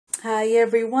Hi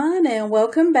everyone and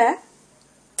welcome back.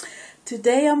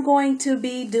 Today I'm going to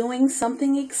be doing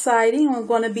something exciting. I'm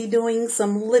going to be doing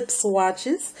some lip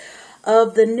swatches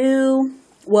of the new,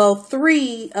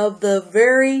 three of the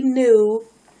very new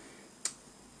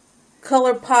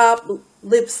ColourPop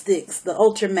lipsticks, the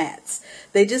Ultra Mattes.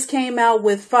 They just came out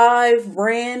with 5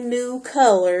 brand new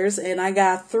colors and I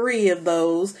got 3 of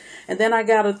those. And then I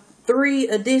got 3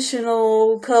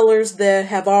 additional colors that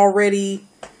have already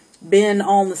been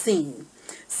on the scene.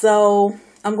 So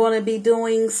I'm going to be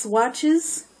doing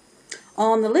swatches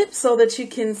on the lips so that you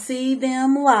can see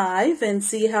them live and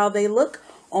see how they look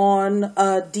on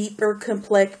a deeper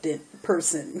complected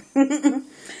person.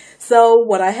 So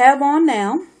what I have on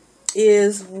now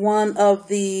is one of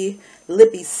the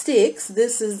lippy sticks.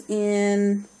 This is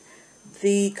in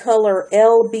the color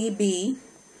LBB.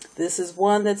 This is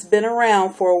one that's been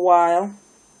around for a while.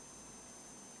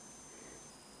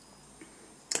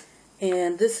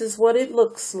 And this is what it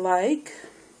looks like.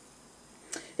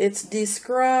 It's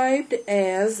described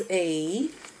as I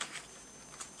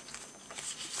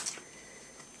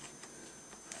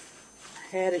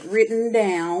had it written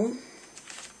down.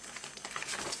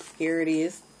 Here it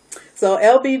is. So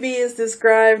LBB is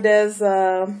described as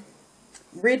a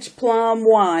rich plum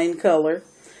wine color.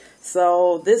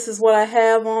 So this is what I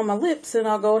have on my lips, and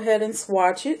I'll go ahead and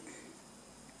swatch it.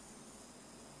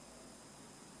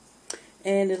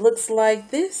 And it looks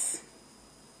like this.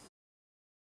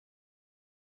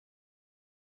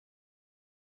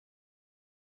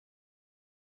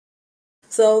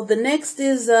 So the next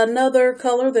is another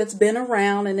color that's been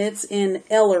around, and it's in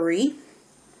Ellarie.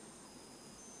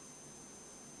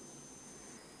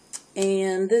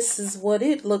 And this is what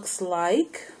it looks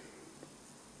like.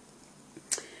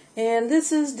 And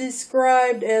this is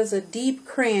described as a deep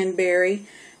cranberry.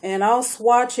 And I'll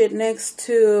swatch it next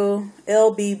to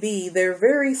LBB. They're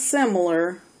very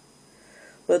similar,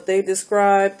 but they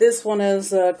describe this one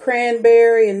as a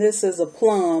cranberry and this is a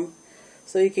plum.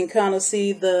 So you can kind of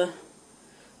see this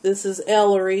is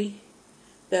Ellarie,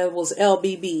 that was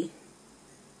LBB.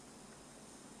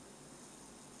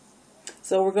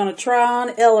 So we're going to try on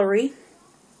Ellarie.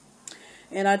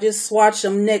 And I just swatch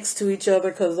them next to each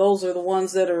other because those are the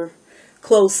ones that are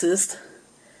closest.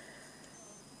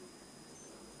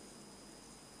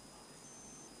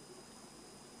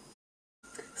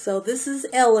 So this is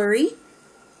Ellarie.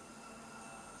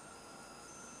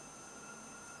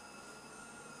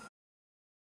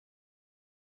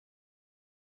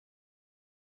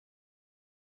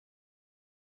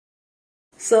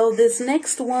 So this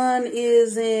next one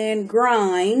is in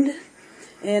Grind.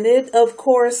 And it, of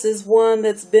course, is one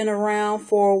that's been around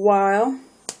for a while.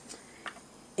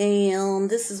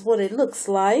 And this is what it looks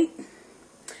like.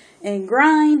 And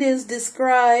Grind is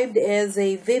described as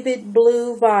a vivid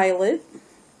blue violet.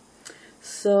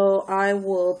 So I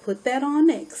will put that on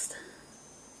next.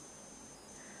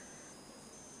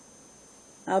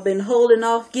 I've been holding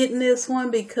off getting this one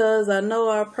because I know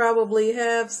I probably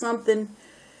have something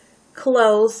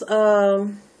close.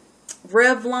 Revlon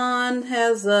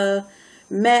has a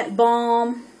matte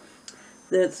balm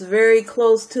that's very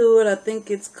close to it. I think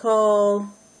it's called,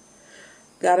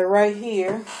 got it right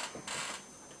here.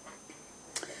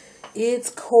 It's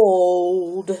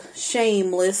called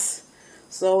Shameless.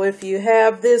 So if you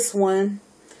have this one's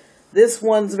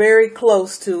very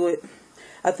close to it.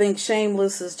 I think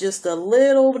Shameless is just a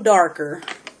little darker.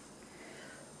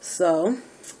 So,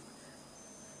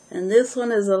 and this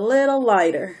one is a little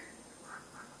lighter.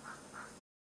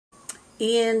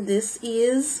 And this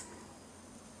is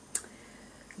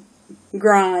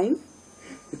Grind.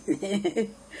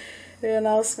 And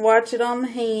I'll swatch it on the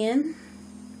hand.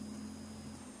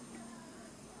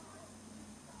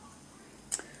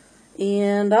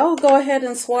 And I'll go ahead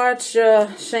and swatch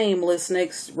Shameless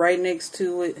right next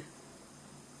to it.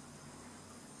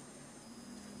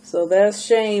 So that's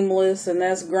Shameless and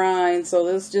that's Grind. So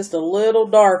this is just a little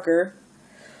darker,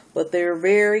 but they're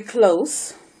very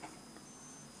close.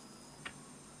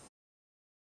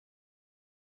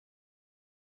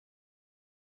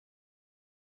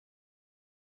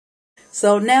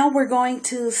 So now we're going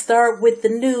to start with the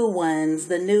new ones,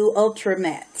 the new Ultra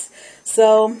Mattes.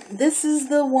 So this is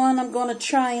the one I'm going to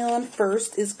try on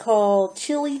first. It's called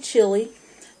Chili Chili.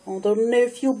 I don't know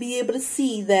if you'll be able to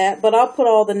see that, but I'll put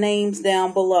all the names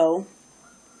down below.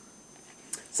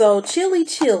 So Chili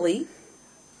Chili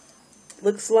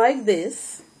looks like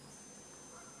this.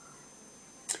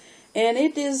 And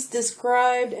it is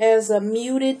described as a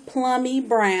muted plummy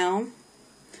brown.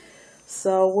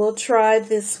 So we'll try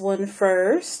this one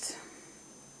first.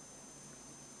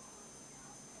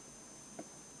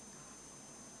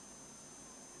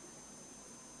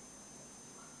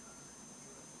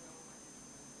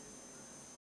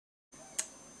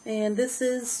 And this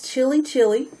is Chili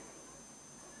Chili.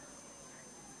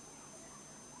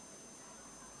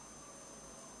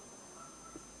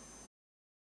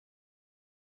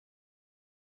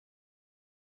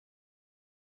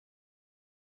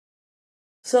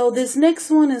 So this next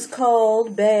one is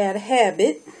called Bad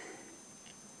Habit.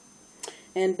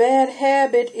 And Bad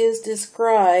Habit is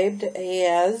described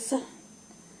as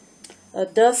a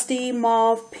dusty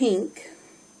mauve pink.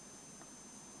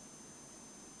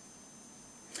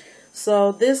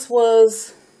 So this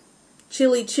was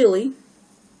Chili Chili.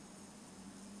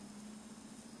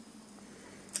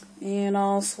 And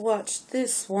I'll swatch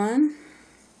this one.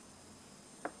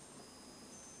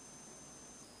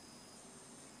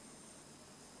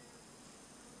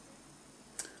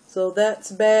 So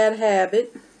that's Bad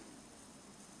Habit.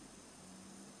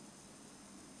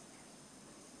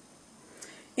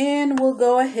 And we'll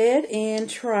go ahead and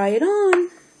try it on.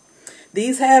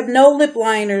 These have no lip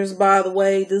liners, by the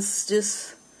way. This is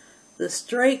just the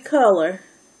straight color.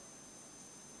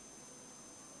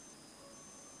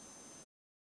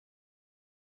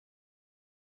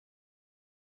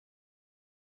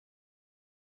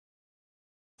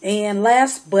 And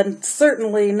last but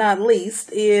certainly not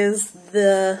least is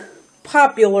the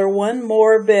popular one,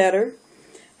 More Better.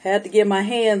 Had to get my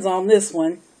hands on this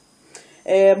one.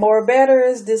 And More Better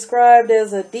is described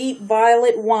as a deep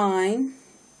violet wine.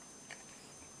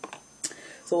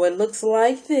 So it looks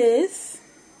like this.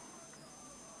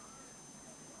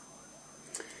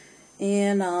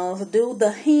 And I'll do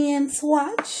the hand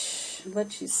swatch.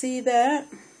 Let you see that.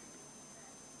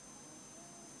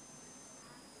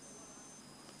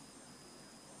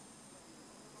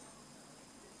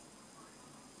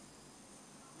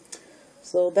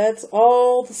 So that's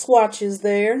all the swatches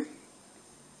there.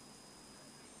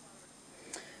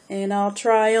 And I'll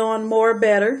try on More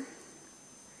Better.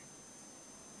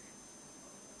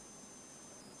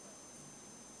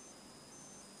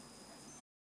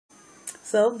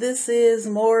 So this is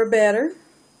More Better.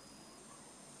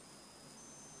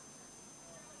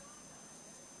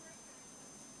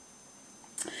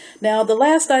 Now the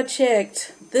last I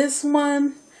checked, this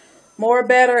one, More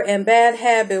Better and Bad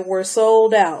Habit were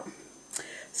sold out.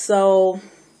 So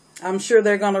I'm sure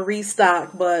they're going to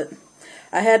restock, but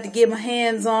I had to get my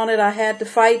hands on it. I had to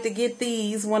fight to get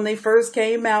these when they first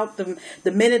came out.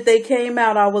 The minute they came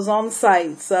out, I was on the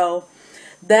site. So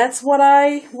that's what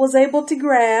I was able to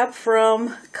grab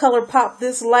from ColourPop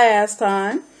this last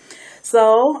time.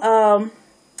 So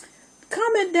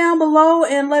comment down below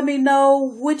and let me know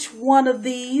which one of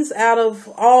these out of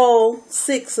all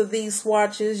 6 of these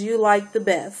swatches you like the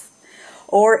best.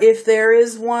 Or if there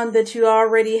is one that you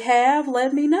already have,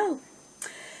 let me know.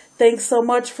 Thanks so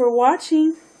much for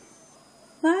watching.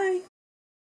 Bye.